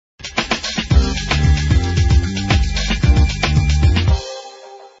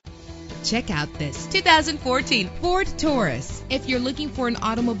Check out this 2014 Ford Taurus. If you're looking for an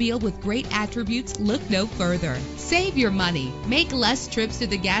automobile with great attributes, look no further. Save your money. Make less trips to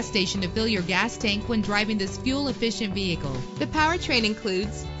the gas station to fill your gas tank when driving this fuel-efficient vehicle. The powertrain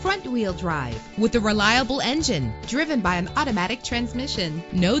includes front-wheel drive with a reliable engine driven by an automatic transmission.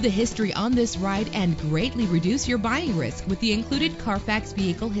 Know the history on this ride and greatly reduce your buying risk with the included Carfax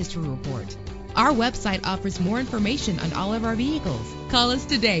Vehicle History Report. Our website offers more information on all of our vehicles. Call us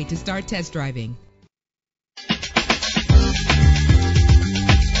today to start test driving.